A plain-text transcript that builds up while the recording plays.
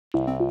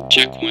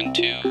Check 1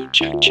 2,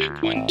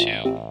 check 1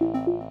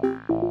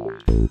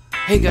 2.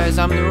 Hey guys,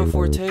 I'm Nero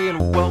Forte,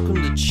 and welcome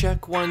to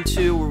Check 1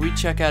 2, where we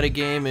check out a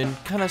game and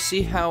kind of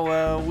see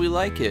how we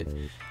like it.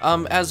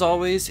 As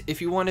always,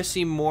 if you want to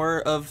see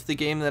more of the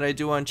game that I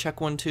do on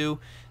Check 1 2,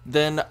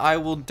 then I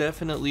will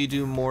definitely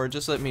do more.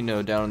 Just let me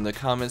know down in the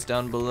comments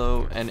down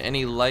below, and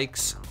any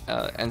likes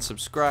and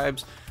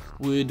subscribes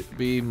would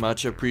be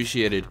much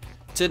appreciated.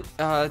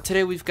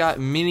 Today we've got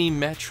Mini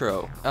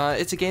Metro.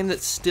 It's a game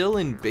that's still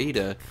in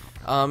beta,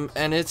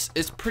 and it's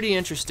pretty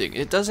interesting.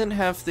 It doesn't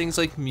have things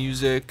like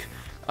music,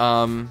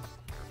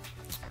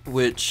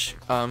 which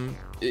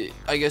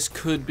I guess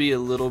could be a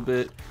little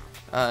bit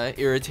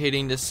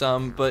irritating to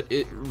some, but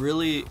it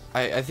really,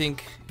 I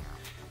think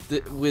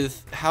that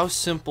with how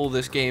simple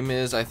this game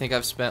is, I think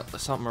I've spent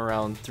something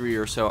around 3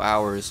 or so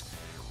hours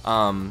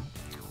on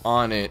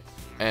it,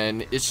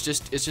 and it's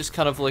just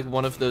kind of like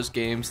one of those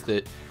games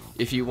that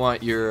if you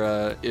want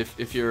your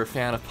if you're a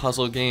fan of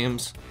puzzle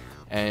games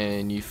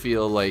and you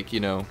feel like, you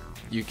know,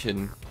 you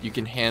can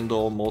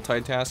handle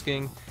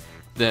multitasking,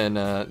 then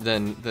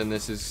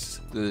this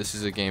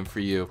is a game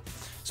for you.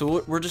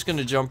 So we're just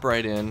gonna jump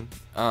right in.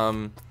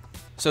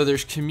 So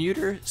there's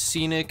Commuter,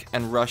 Scenic,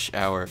 and Rush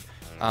Hour.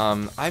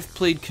 I've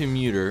played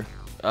Commuter,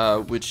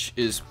 which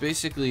is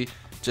basically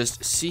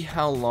just see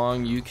how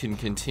long you can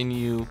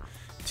continue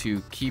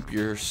to keep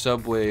your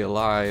subway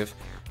alive.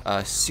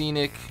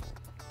 Scenic,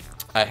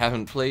 I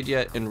haven't played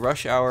yet, and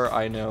Rush Hour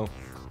I know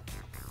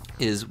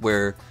is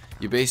where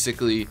you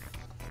basically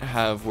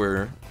have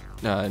where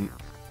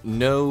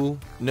no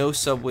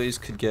subways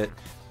could get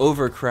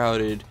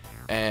overcrowded,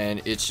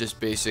 and it's just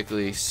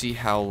basically see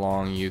how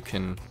long you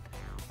can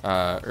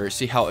or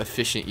see how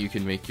efficient you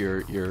can make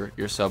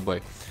your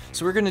subway.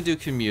 So we're gonna do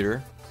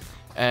Commuter,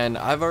 and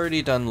I've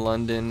already done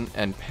London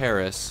and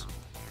Paris,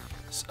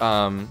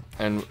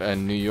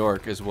 and New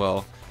York as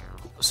well.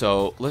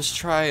 So let's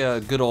try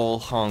good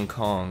old Hong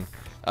Kong.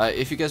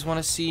 If you guys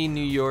want to see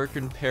New York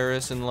and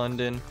Paris and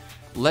London,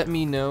 let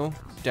me know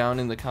down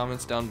in the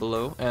comments down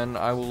below, and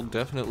I will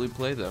definitely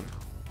play them.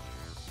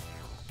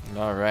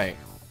 Alright.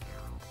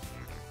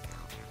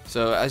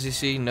 So as you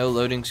see, no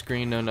loading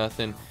screen, no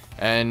nothing,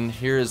 and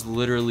here is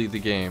literally the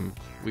game.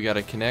 We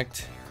gotta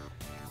connect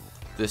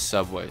this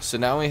subway. So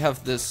now we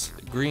have this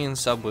green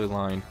subway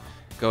line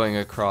going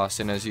across,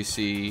 and as you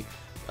see,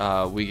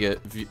 we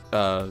get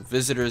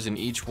visitors in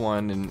each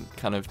one, and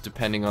kind of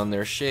depending on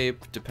their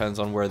shape, depends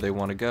on where they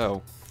want to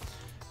go.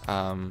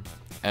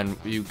 And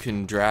you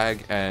can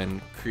drag and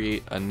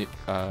create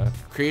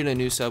a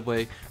new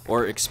subway,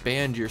 or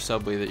expand your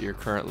subway that you're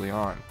currently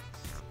on.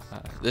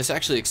 This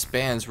actually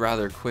expands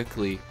rather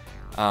quickly,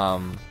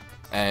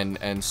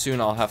 and soon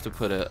I'll have to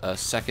put a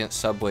second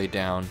subway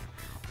down,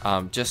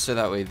 just so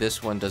that way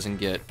this one doesn't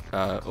get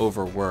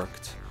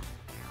overworked.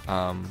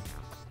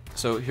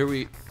 So here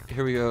we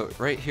go.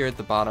 Right here at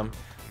the bottom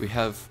we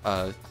have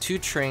 2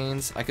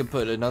 trains. I could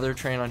put another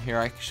train on here.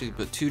 I actually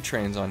put 2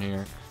 trains on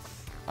here.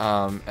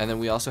 And then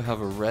we also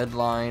have a red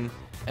line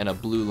and a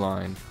blue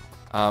line.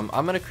 I'm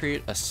gonna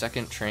create a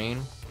second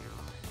train,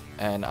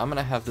 and I'm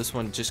gonna have this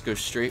one just go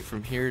straight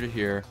from here to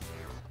here.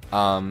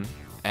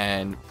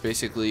 And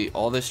basically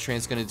all this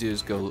train's gonna do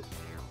is go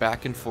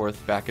back and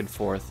forth,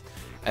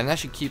 and that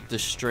should keep the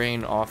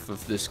strain off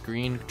of this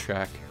green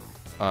track,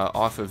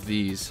 off of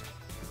these,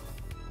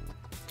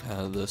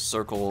 the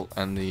circle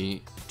and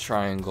the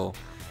triangle.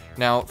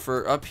 Now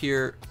for up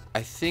here,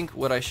 I think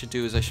what I should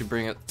do is I should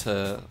bring it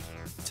to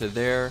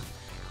there,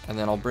 and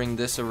then I'll bring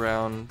this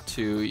around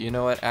to, you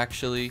know what,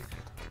 actually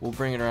we'll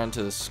bring it around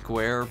to the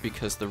square,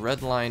 because the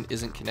red line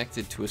isn't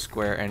connected to a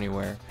square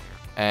anywhere,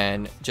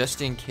 and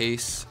just in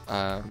case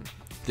the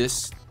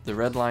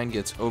red line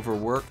gets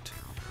overworked,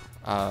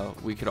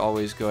 we could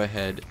always go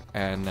ahead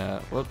and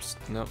whoops,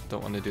 nope,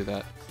 don't want to do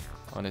that.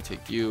 I want to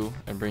take you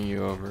and bring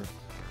you over.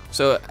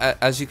 So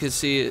as you can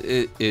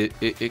see,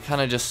 it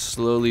kind of just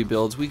slowly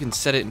builds. We can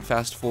set it in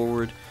fast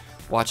forward,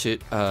 watch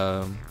it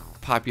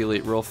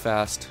populate real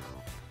fast.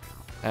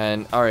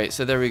 And alright,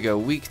 so there we go.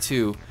 Week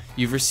 2,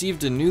 you've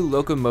received a new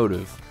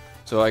locomotive.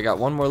 So I got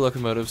 1 more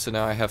locomotive, so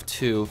now I have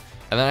 2,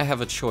 and then I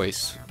have a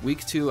choice.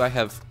 Week 2, I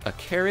have a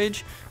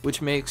carriage,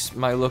 which makes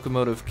my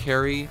locomotive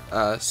carry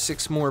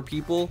 6 more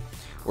people,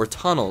 or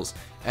tunnels.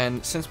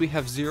 And since we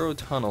have 0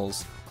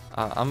 tunnels,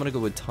 I'm gonna go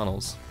with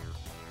tunnels,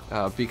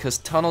 because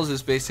tunnels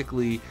is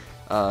basically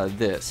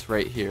this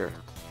right here,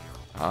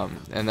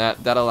 and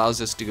that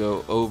allows us to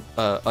go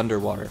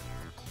underwater.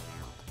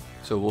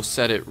 So we'll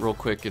set it real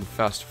quick and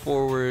fast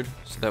forward,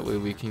 so that way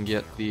we can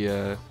get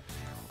the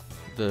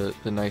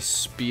nice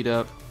speed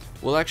up.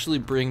 We'll actually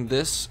bring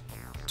this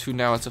to,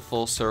 now it's a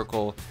full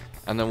circle,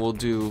 and then we'll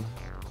do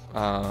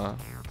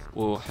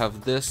we'll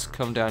have this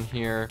come down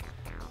here,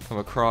 come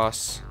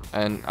across,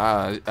 and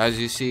as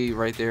you see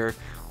right there,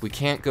 we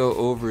can't go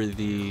over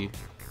the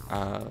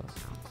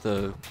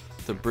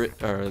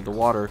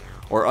water,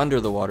 or under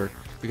the water,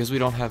 because we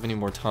don't have any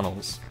more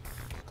tunnels.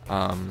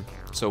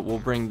 So we'll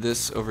bring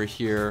this over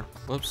here.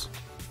 Whoops,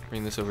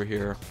 bring this over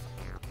here,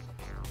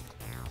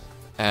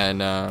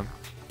 and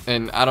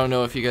And I don't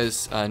know if you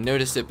guys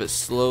noticed it, but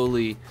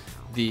slowly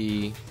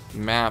the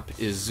map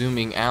is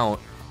zooming out,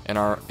 and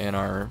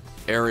our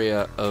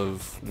area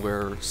of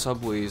where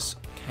subways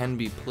can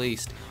be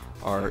placed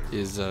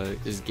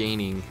is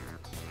gaining.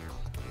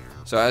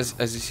 So as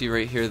you see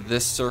right here,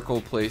 this circle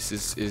place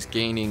is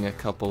gaining a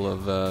couple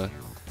of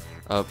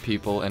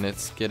people, and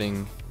it's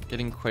getting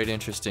quite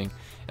interesting.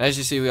 And as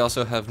you see, we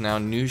also have now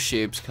new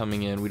shapes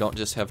coming in. We don't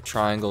just have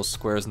triangles,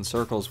 squares, and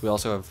circles. We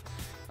also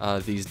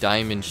have these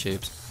diamond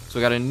shapes. So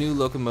we got a new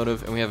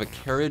locomotive, and we have a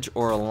carriage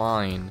or a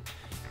line.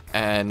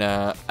 And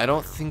I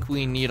don't think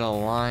we need a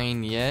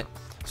line yet,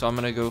 so I'm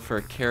gonna go for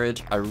a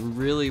carriage. I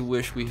really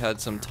wish we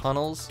had some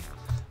tunnels,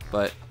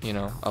 but you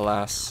know,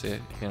 alas, I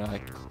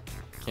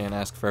can't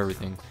ask for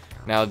everything.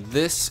 Now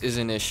this is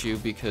an issue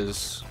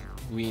because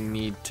we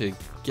need to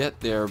get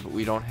there, but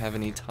we don't have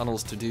any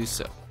tunnels to do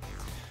so.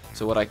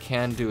 So what I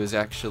can do is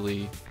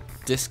actually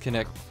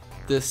disconnect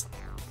this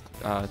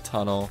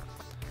tunnel.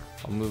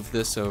 I'll move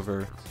this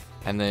over,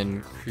 and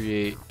then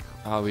create.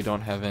 Oh, we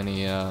don't have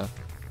any.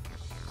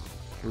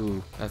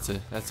 Ooh, that's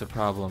a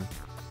problem.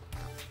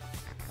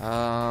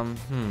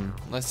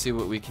 Let's see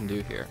what we can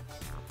do here.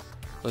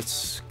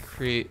 Let's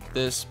create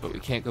this, but we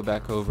can't go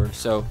back over.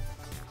 So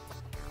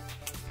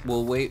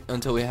we'll wait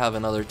until we have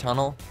another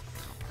tunnel,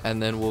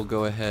 and then we'll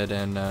go ahead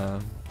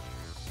and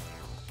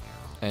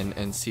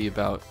see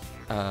about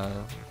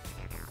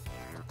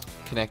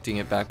connecting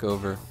it back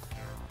over.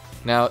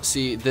 Now,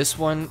 see, this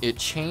one, it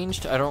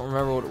changed. I don't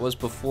remember what it was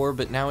before,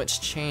 but now it's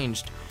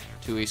changed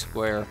to a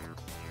square.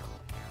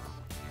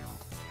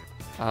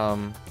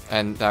 And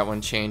that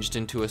one changed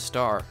into a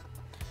star.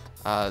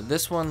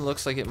 This one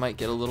looks like it might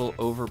get a little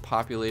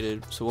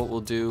overpopulated, so what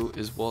we'll do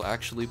is we'll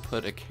actually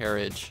put a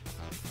carriage.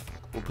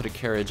 We'll put a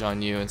carriage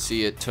on you, and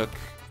see, it took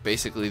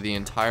basically the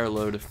entire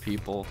load of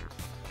people.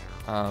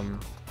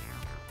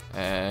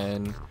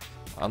 And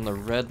on the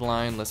red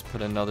line, let's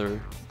put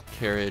another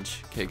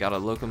carriage. Okay, got a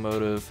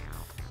locomotive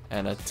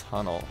and a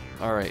tunnel.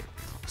 Alright,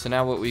 so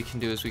now what we can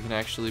do is we can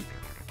actually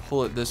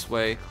pull it this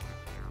way,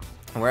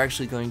 and we're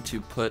actually going to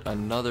put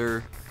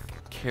another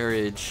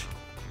carriage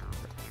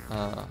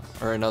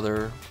or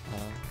another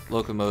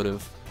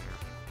locomotive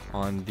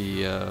on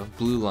the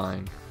blue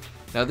line.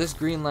 Now this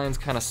green line's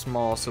kind of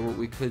small, so what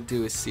we could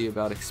do is see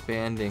about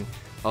expanding.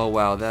 Oh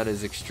wow, that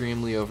is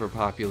extremely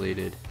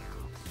overpopulated.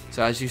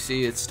 So as you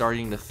see, it's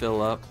starting to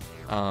fill up.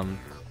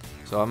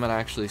 So I'm gonna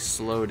actually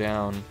slow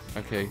down.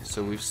 Okay,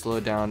 so we've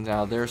slowed down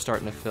now. They're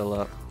starting to fill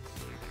up.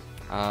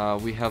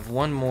 We have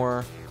one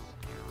more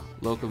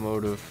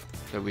locomotive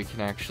that we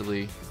can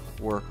actually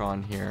work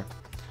on here.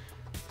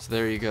 So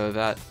there you go.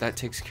 That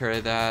takes care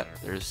of that.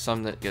 There's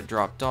some that get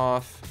dropped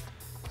off.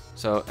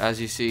 So as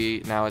you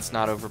see, now it's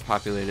not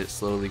overpopulated. It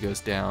slowly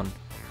goes down.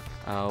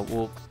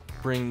 We'll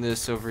bring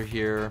this over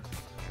here.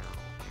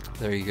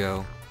 There you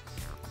go.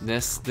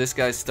 This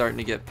guy's starting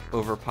to get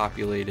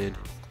overpopulated.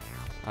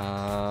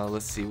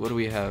 Let's see, what do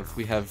we have?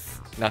 We have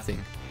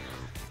nothing.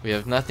 We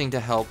have nothing to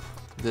help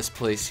this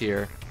place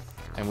here,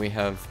 and we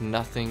have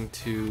nothing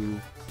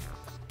to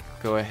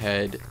go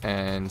ahead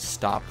and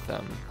stop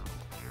them.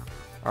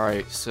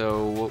 Alright,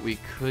 so what we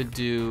could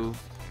do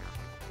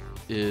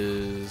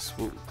is,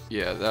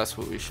 yeah, that's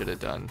what we should have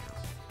done.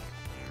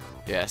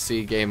 Yeah,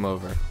 see, game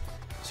over.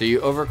 So you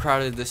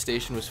overcrowded the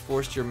station, which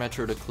forced your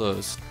metro to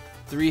close.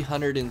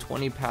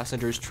 320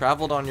 passengers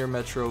traveled on your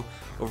metro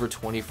over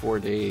 24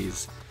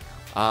 days.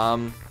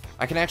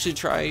 I can actually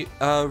try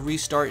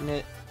restarting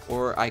it,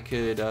 or I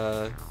could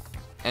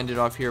end it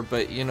off here,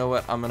 but you know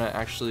what, I'm gonna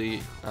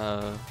actually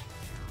I'm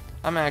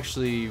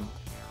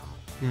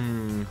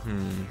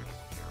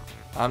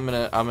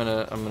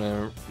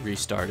gonna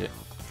restart it.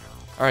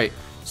 Alright,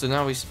 so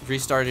now we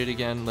restart it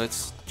again.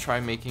 Let's try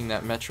making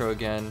that metro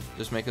again.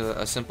 Just make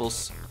a simple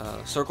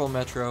circle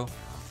metro,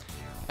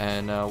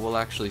 and we'll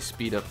actually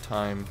speed up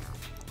time,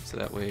 so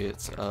that way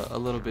it's a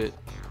little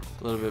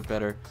bit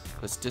better.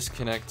 Let's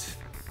disconnect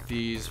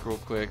these real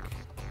quick.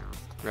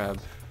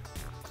 Grab.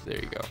 There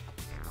you go.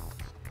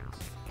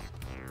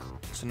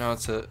 So now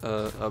it's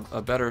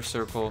a better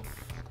circle.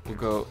 We'll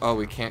go. Oh,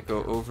 we can't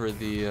go over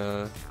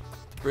the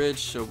bridge,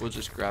 so we'll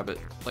just grab it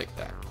like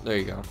that. There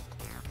you go.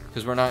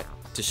 Because we're not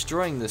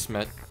destroying this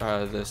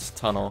this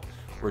tunnel.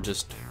 We're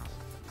just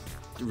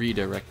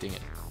redirecting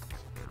it.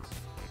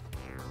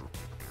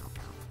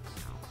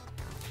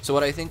 So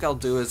what I think I'll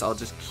do is I'll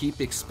just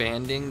keep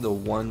expanding the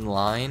one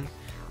line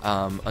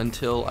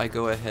until I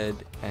go ahead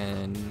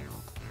and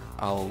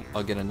I'll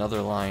get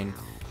another line,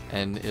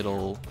 and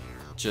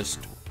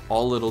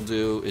all it'll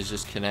do is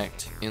just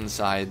connect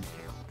inside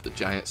the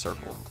giant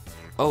circle.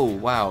 Oh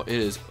wow, it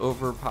is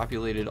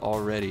overpopulated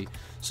already.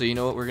 So you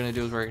know what we're gonna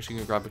do is we're actually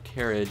gonna grab a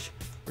carriage.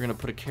 We're gonna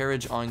put a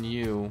carriage on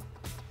you,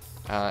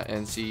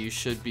 and see, you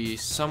should be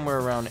somewhere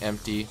around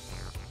empty.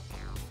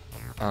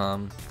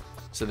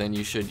 So then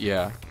you should,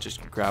 yeah, just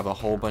grab a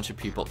whole bunch of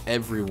people,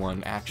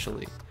 everyone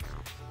actually,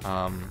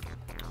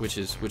 which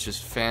is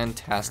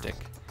fantastic.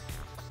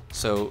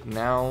 So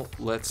now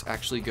let's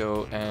actually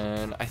go,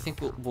 and I think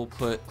we'll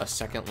put a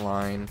second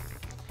line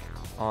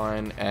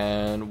on,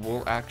 and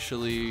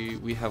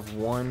we have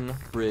one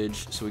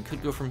bridge, so we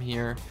could go from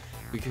here,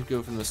 we could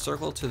go from the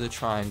circle to the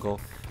triangle,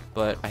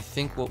 but I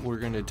think what we're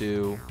gonna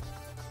do,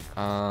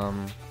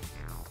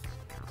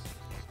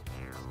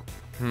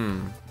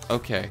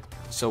 okay,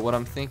 so what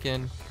I'm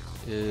thinking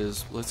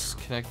is let's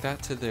connect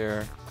that to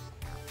there,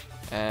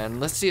 and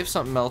let's see if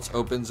something else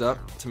opens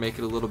up to make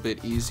it a little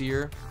bit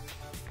easier.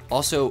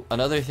 Also,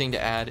 another thing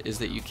to add is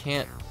that you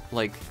can't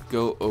like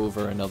go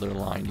over another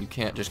line. You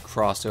can't just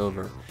cross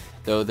over.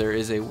 Though there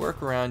is a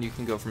workaround. You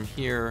can go from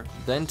here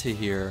then to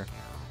here,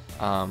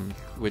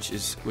 which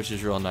is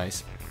real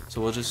nice. So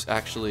we'll just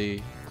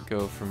actually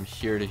go from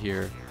here to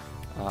here.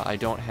 I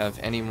don't have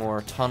any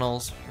more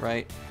tunnels,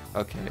 right?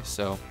 Okay,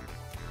 so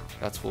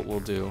that's what we'll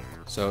do.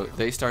 So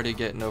they started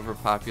getting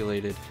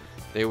overpopulated.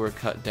 They were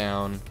cut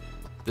down.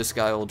 This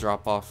guy will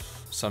drop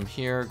off some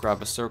here,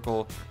 grab a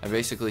circle, and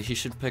basically he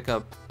should pick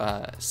up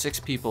 6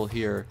 people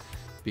here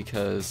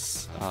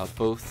because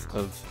both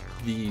of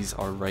these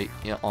are right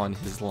on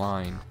his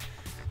line.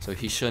 So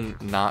he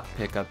shouldn't not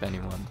pick up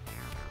anyone.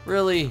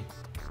 Really?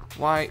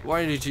 Why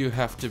did you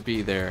have to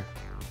be there?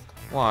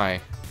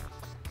 Why?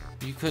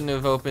 You couldn't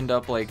have opened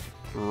up like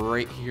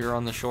right here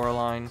on the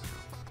shoreline?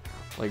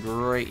 Like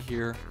right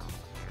here?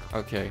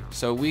 Okay,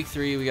 so week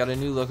 3 we got a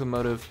new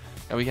locomotive.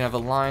 And we can have a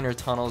line or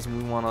tunnels,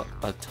 and we want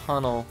a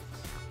tunnel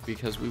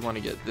because we want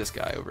to get this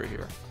guy over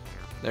here.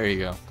 There you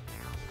go.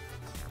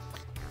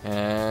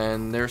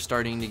 And they're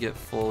starting to get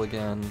full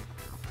again.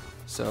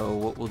 So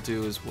what we'll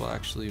do is we'll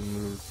actually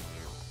move.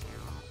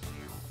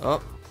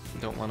 Oh,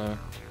 don't want to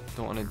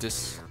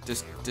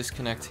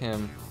disconnect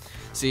him.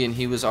 See, and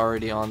he was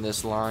already on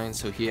this line,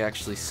 so he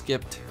actually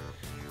skipped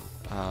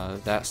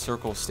that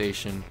circle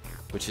station,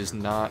 which is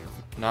not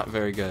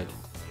very good.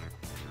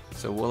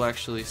 So we'll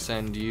actually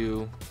send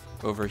you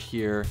over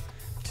here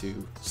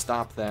to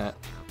stop that.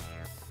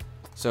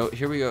 So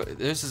here we go.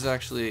 This is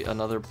actually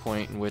another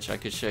point in which I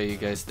could show you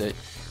guys that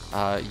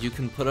you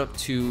can put up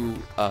to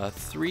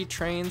 3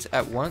 trains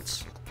at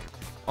once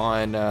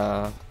on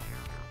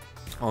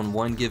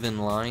one given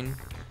line.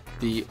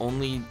 The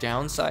only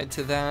downside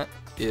to that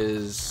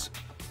is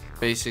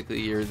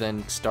basically you're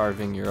then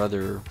starving your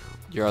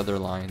other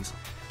lines.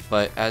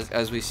 But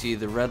as we see,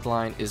 the red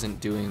line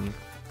isn't doing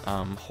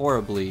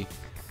horribly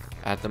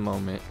at the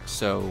moment,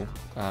 so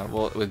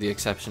well, with the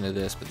exception of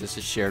this, but this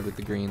is shared with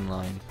the green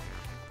line.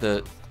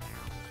 The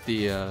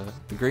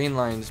green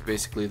line is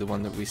basically the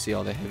one that we see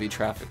all the heavy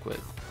traffic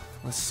with.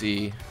 Let's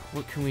see,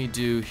 what can we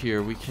do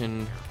here? We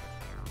can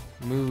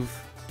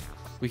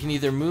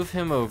either move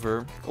him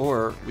over,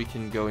 or we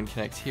can go and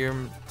connect here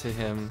to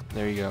him.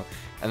 There you go.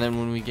 And then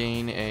when we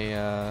gain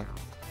a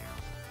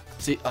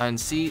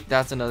see,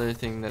 that's another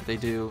thing that they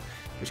do,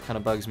 which kind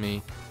of bugs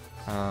me.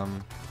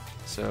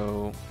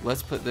 So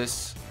let's put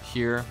this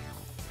here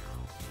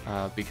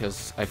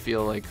because I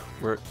feel like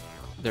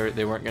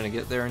they weren't gonna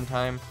get there in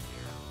time.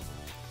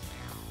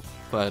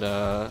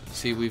 But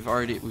see, we've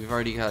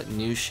already got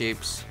new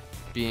shapes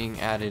being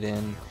added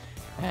in,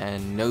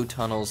 and no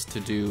tunnels to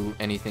do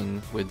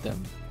anything with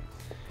them.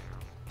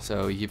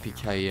 So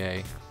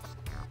yippee-ki-yay.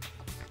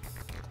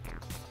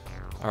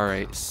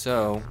 Alright,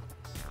 so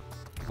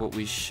what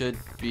we should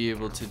be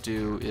able to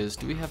do is,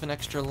 do we have an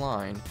extra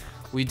line?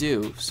 We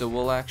do, so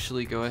we'll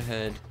actually go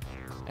ahead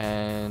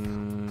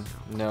and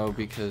no,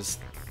 because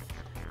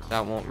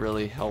that won't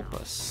really help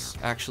us.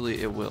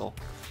 Actually, it will.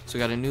 So we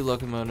got a new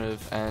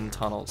locomotive and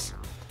tunnels.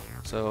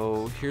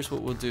 So here's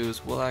what we'll do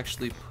is we'll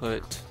actually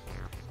put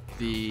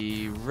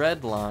the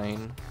red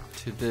line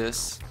to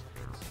this.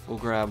 We'll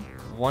grab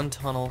one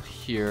tunnel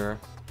here,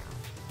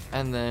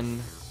 and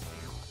then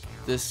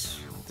this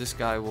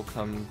guy will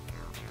come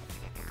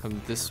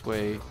this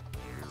way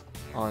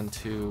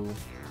onto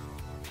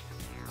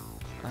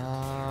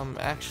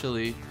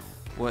actually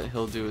what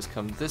he'll do is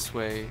come this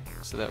way,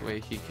 so that way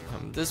he can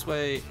come this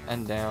way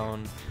and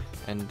down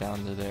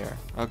to there.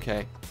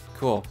 Okay,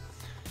 cool.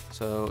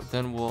 So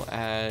then we'll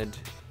add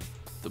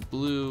the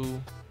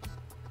blue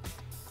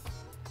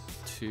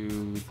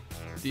to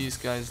these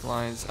guys'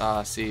 lines.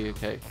 See,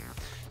 okay.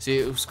 See,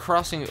 it was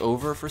crossing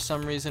over for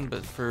some reason,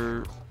 but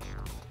for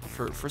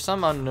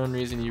some unknown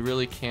reason, you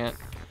really can't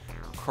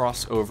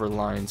cross over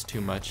lines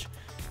too much.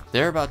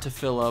 They're about to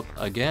fill up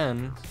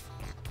again,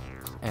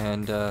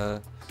 and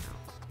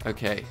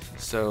okay,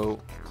 so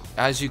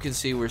as you can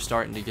see, we're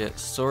starting to get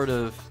sort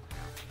of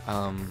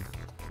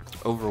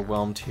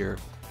overwhelmed here.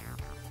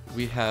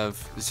 We have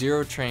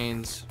 0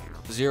 trains,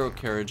 0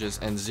 carriages,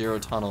 and 0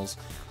 tunnels,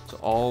 so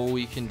all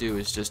we can do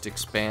is just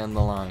expand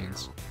the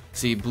lines.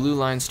 See, blue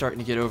line's starting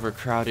to get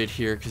overcrowded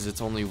here because it's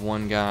only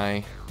one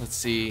guy. Let's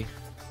see,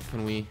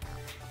 can we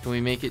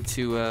make it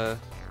to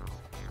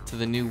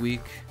the new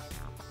week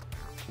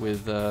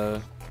with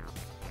all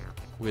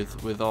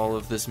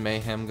of this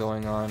mayhem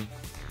going on?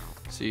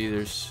 See,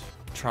 there's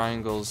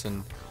triangles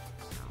and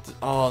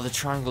oh, the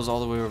triangle's all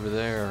the way over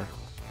there.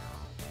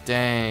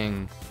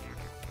 Dang.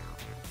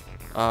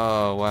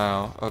 Oh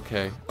wow.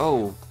 Okay.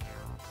 Oh,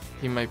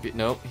 he might be.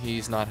 Nope,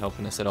 he's not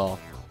helping us at all.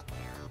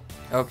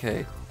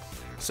 Okay.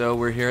 So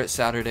we're here at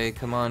Saturday.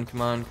 Come on, come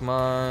on, come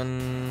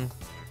on.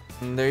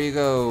 And there you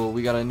go.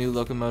 We got a new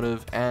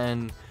locomotive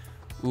and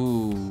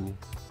ooh,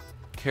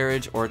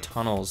 carriage or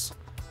tunnels.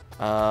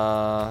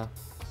 I'm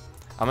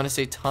gonna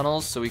say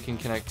tunnels so we can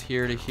connect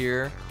here to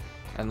here,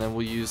 and then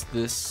we'll use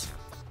this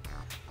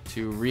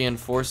to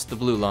reinforce the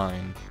blue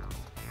line.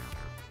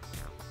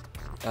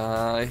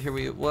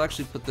 We'll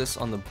actually put this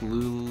on the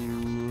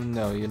blue.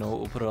 No, you know what?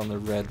 We'll put it on the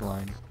red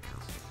line.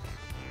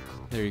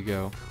 There you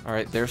go. All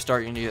right, they're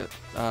starting to get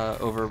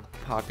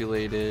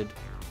overpopulated.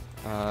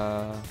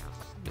 There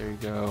you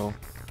go.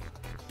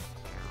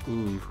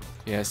 Ooh,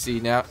 yeah. See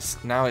now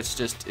it's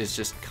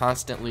just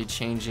constantly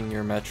changing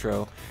your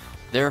metro.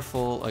 They're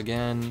full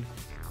again,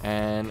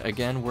 and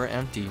again we're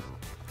empty.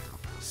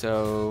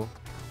 So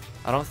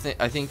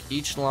I think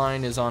each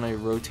line is on a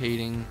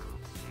rotating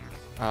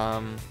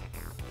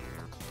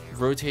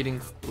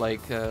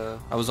like I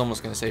was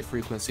almost gonna say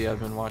frequency. I've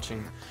been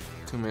watching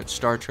too much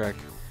Star Trek.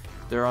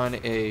 They're on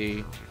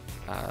a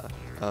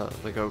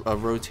like a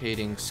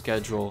rotating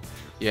schedule.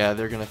 Yeah,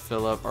 they're gonna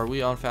fill up. Are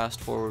we on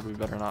fast forward? We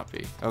better not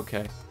be.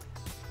 Okay.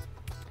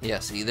 Yeah,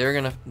 see, they're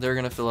gonna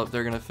fill up.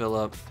 They're gonna fill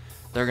up.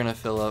 They're gonna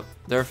fill up.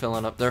 They're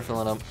filling up. They're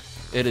filling up.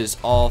 It is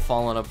all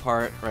falling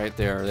apart right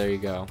there. There you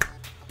go.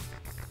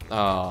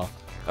 Oh,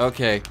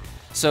 okay.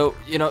 So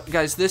you know,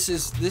 guys, this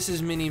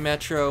is Mini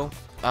Metro.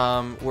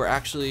 I'm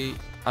actually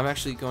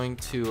going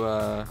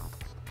to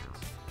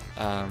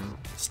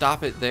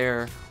stop it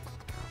there.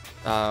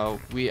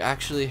 We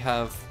actually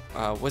have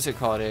what's it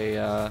called?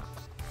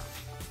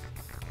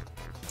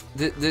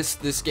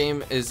 This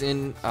game is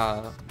in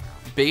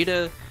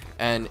beta,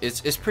 and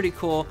it's pretty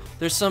cool.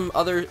 There's some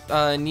other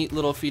neat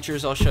little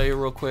features I'll show you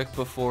real quick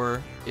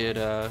before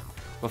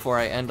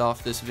I end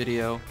off this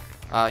video.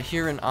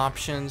 Here in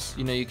options,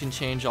 you know, you can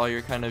change all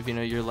your kind of, you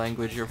know, your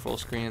language, your full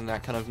screen,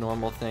 that kind of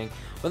normal thing.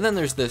 But then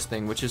there's this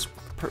thing, which is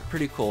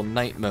pretty cool,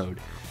 night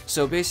mode.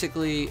 So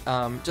basically,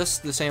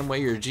 just the same way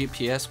your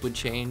GPS would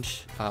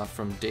change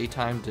from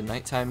daytime to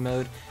nighttime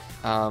mode.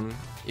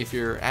 If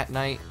you're at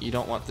night, you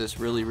don't want this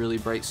really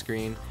bright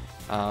screen.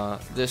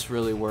 This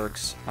really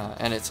works,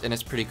 and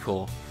it's pretty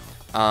cool.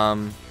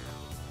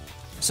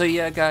 So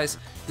yeah, guys,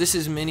 this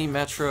is Mini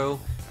Metro.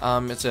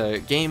 It's a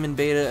game in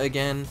beta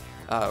again.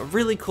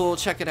 Really cool.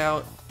 Check it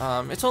out.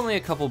 It's only a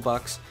couple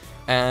bucks,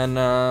 and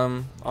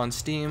on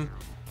Steam.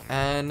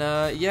 And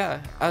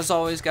yeah, as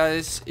always,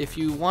 guys, if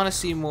you want to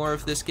see more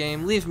of this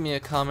game, leave me a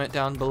comment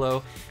down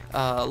below.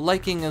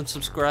 Liking and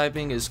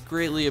subscribing is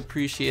greatly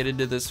appreciated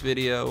to this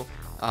video,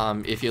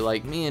 if you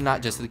like me and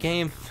not just the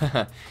game.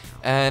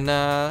 And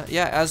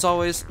yeah, as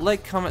always,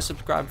 like, comment,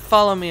 subscribe,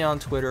 follow me on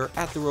Twitter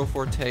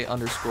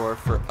 @TheRealForte_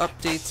 for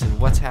updates and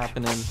what's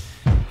happening.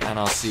 And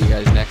I'll see you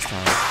guys next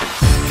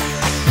time.